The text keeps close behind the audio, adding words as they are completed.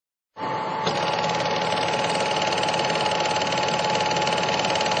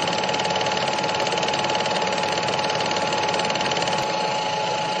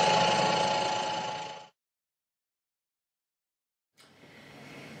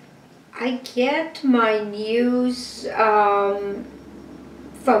I get my news from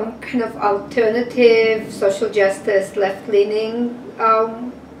kind of alternative social justice, left-leaning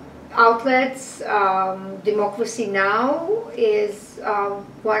outlets. Democracy Now! Is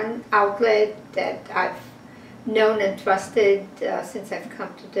one outlet that I've known and trusted since I've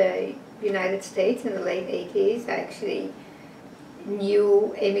come to the United States in the late 80s. I actually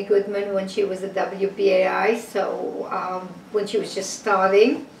knew Amy Goodman when she was at WBAI, so when she was just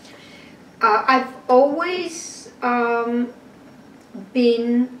starting. I've always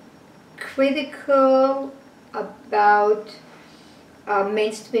been critical about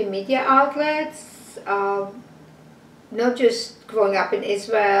mainstream media outlets, not just growing up in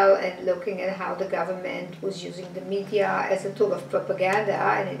Israel and looking at how the government was using the media as a tool of propaganda,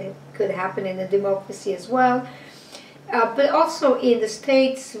 and it could happen in a democracy as well, but also in the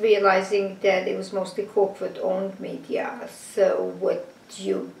States, realizing that it was mostly corporate-owned media. So what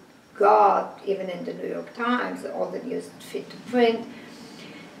you got, even in the New York Times, all the news that fit to print,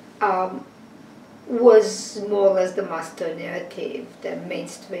 was more or less the master narrative, the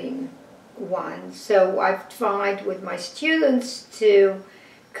mainstream one. So I've tried with my students to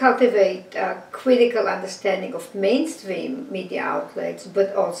cultivate a critical understanding of mainstream media outlets,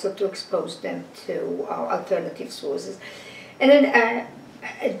 but also to expose them to alternative sources. And then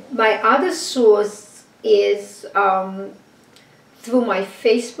my other source is through my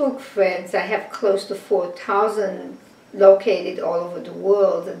Facebook friends. I have close to 4,000 located all over the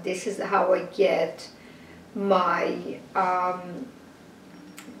world, and this is how I get my kind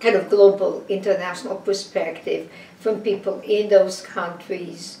of global international perspective from people in those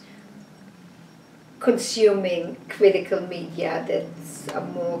countries consuming critical media that's a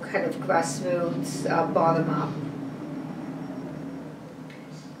more kind of grassroots, bottom-up.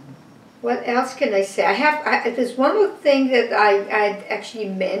 What else can I say? There's one more thing that I'd actually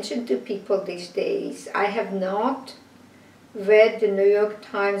mentioned to people these days. I have not read the New York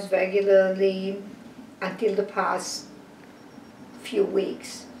Times regularly until the past few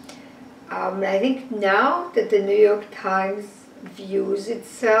weeks. I think now that the New York Times views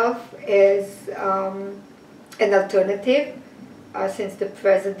itself as an alternative, since the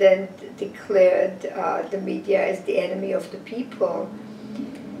president declared the media as the enemy of the people,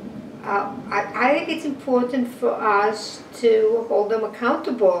 I think it's important for us to hold them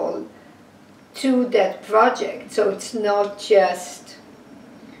accountable to that project. So it's not just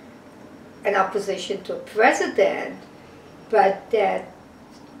an opposition to a president, but that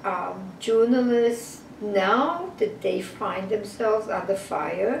journalists, now that they find themselves under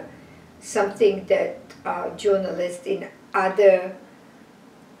fire, something that journalists in other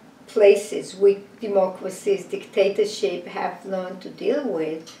places, weak democracies, dictatorship, have learned to deal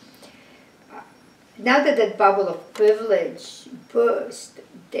with. Now that that bubble of privilege burst,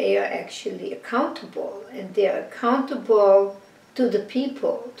 they are actually accountable, and they are accountable to the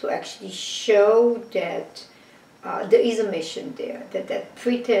people to actually show that there is a mission there, that that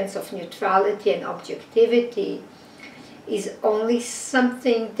pretense of neutrality and objectivity is only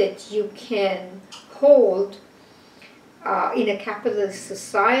something that you can hold in a capitalist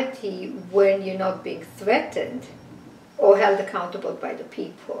society when you're not being threatened or held accountable by the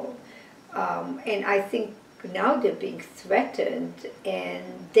people. And I think now they're being threatened,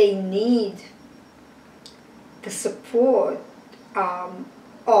 and they need the support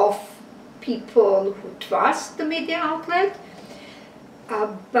of people who trust the media outlet,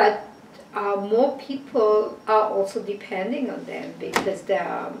 but more people are also depending on them, because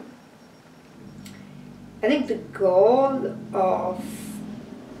I think the goal of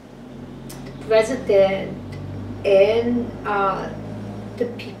the president and the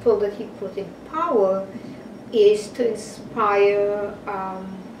people that he put in power is to inspire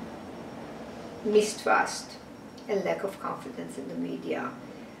mistrust and lack of confidence in the media.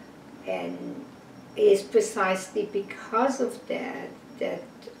 And it is precisely because of that that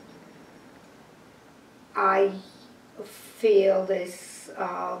I feel this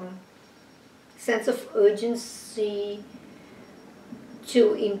sense of urgency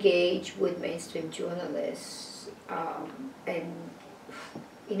to engage with mainstream journalists and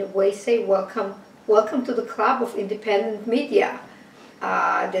in a way say welcome to the club of independent media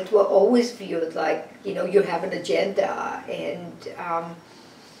that were always viewed like, you know, you have an agenda. And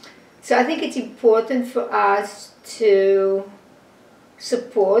so I think it's important for us to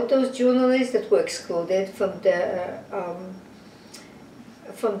support those journalists that were excluded from the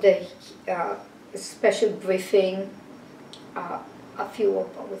special briefing a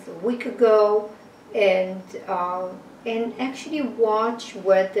week ago, and actually watch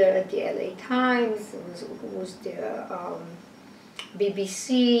whether the LA Times, who was their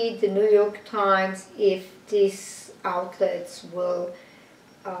BBC, the New York Times, if these outlets will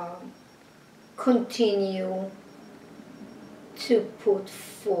continue to put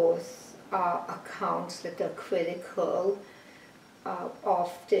forth accounts that are critical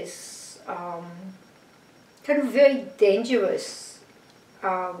of this kind of very dangerous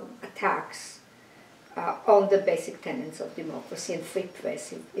attacks on the basic tenets of democracy, and free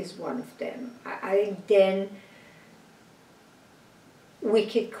press is one of them. I think then we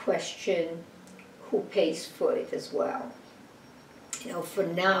could question who pays for it as well. You know, for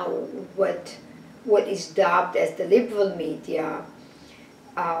now, what is dubbed as the liberal media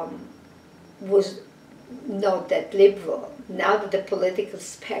was not that liberal. Now that the political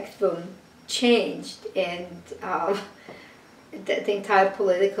spectrum changed and the entire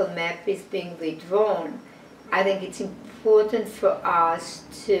political map is being redrawn, I think it's important for us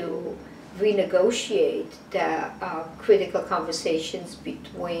to renegotiate the critical conversations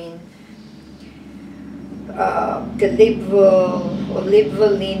between the liberal or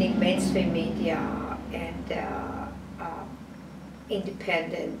liberal-leaning mainstream media and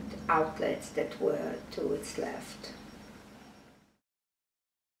independent outlets that were to its left.